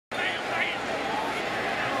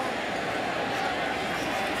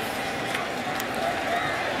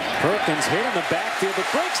Perkins hit in the backfield, but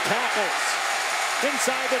breaks tackles.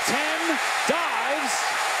 Inside the 10, dives.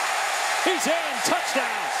 He's in,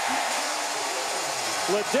 touchdown.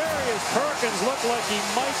 LaDarius Perkins looked like he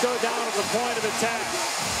might go down at the point of attack.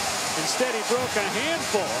 Instead, he broke a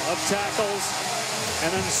handful of tackles and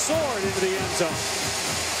then soared into the end zone.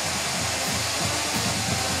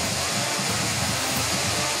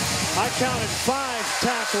 I counted 5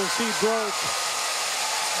 tackles he broke,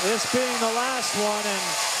 this being the last one, and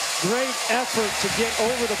great effort to get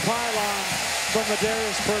over the pylon from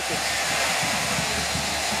LaDarius Perkins.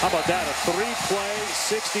 How about that? A 3-play,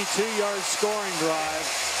 62-yard scoring drive.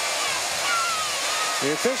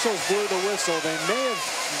 The officials blew the whistle. They may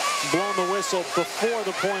have blown the whistle before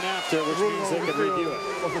the point after, which means they can review it.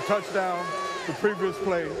 Was a touchdown. The previous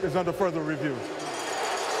play is under further review.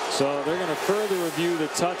 So they're going to further review the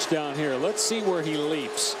touchdown here. Let's see where he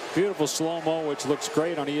leaps. Beautiful slow-mo, which looks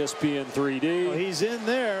great on ESPN 3D. Well, he's in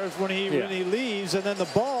there when he leaves, and then the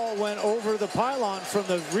ball went over the pylon from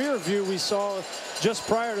the rear view we saw just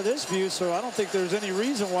prior to this view. So I don't think there's any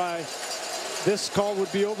reason why this call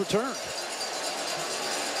would be overturned.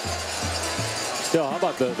 Still, how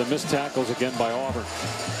about the missed tackles again by Auburn?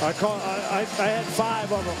 I had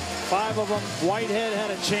 5 of them. 5 of them. Whitehead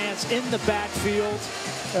had a chance in the backfield.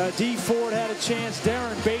 D. Ford had a chance.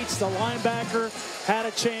 Darren Bates, the linebacker, had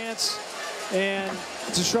a chance. And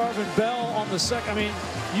Desharvin Bell on the second. I mean,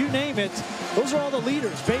 you name it. Those are all the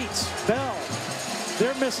leaders. Bates, Bell.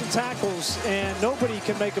 They're missing tackles, and nobody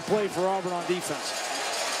can make a play for Auburn on defense.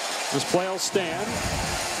 This play will stand.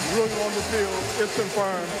 Ruling on the field, it's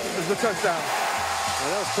confirmed. It's a touchdown. Well,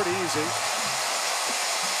 that was pretty easy.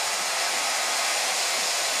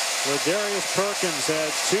 LaDarius Perkins had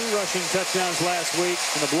 2 rushing touchdowns last week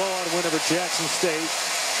in the blowout win over Jackson State.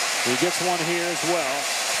 He gets one here as well.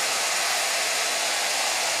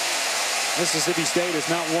 Mississippi State has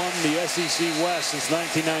not won the SEC West since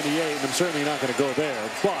 1998, and I'm certainly not going to go there,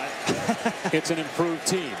 but it's an improved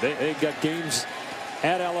team. They've got games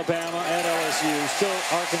at Alabama, at LSU, still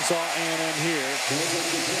Arkansas A&M here.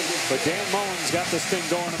 But Dan Mullen's got this thing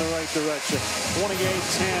going in the right direction.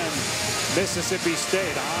 28-10, Mississippi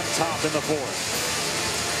State on top in the 4th.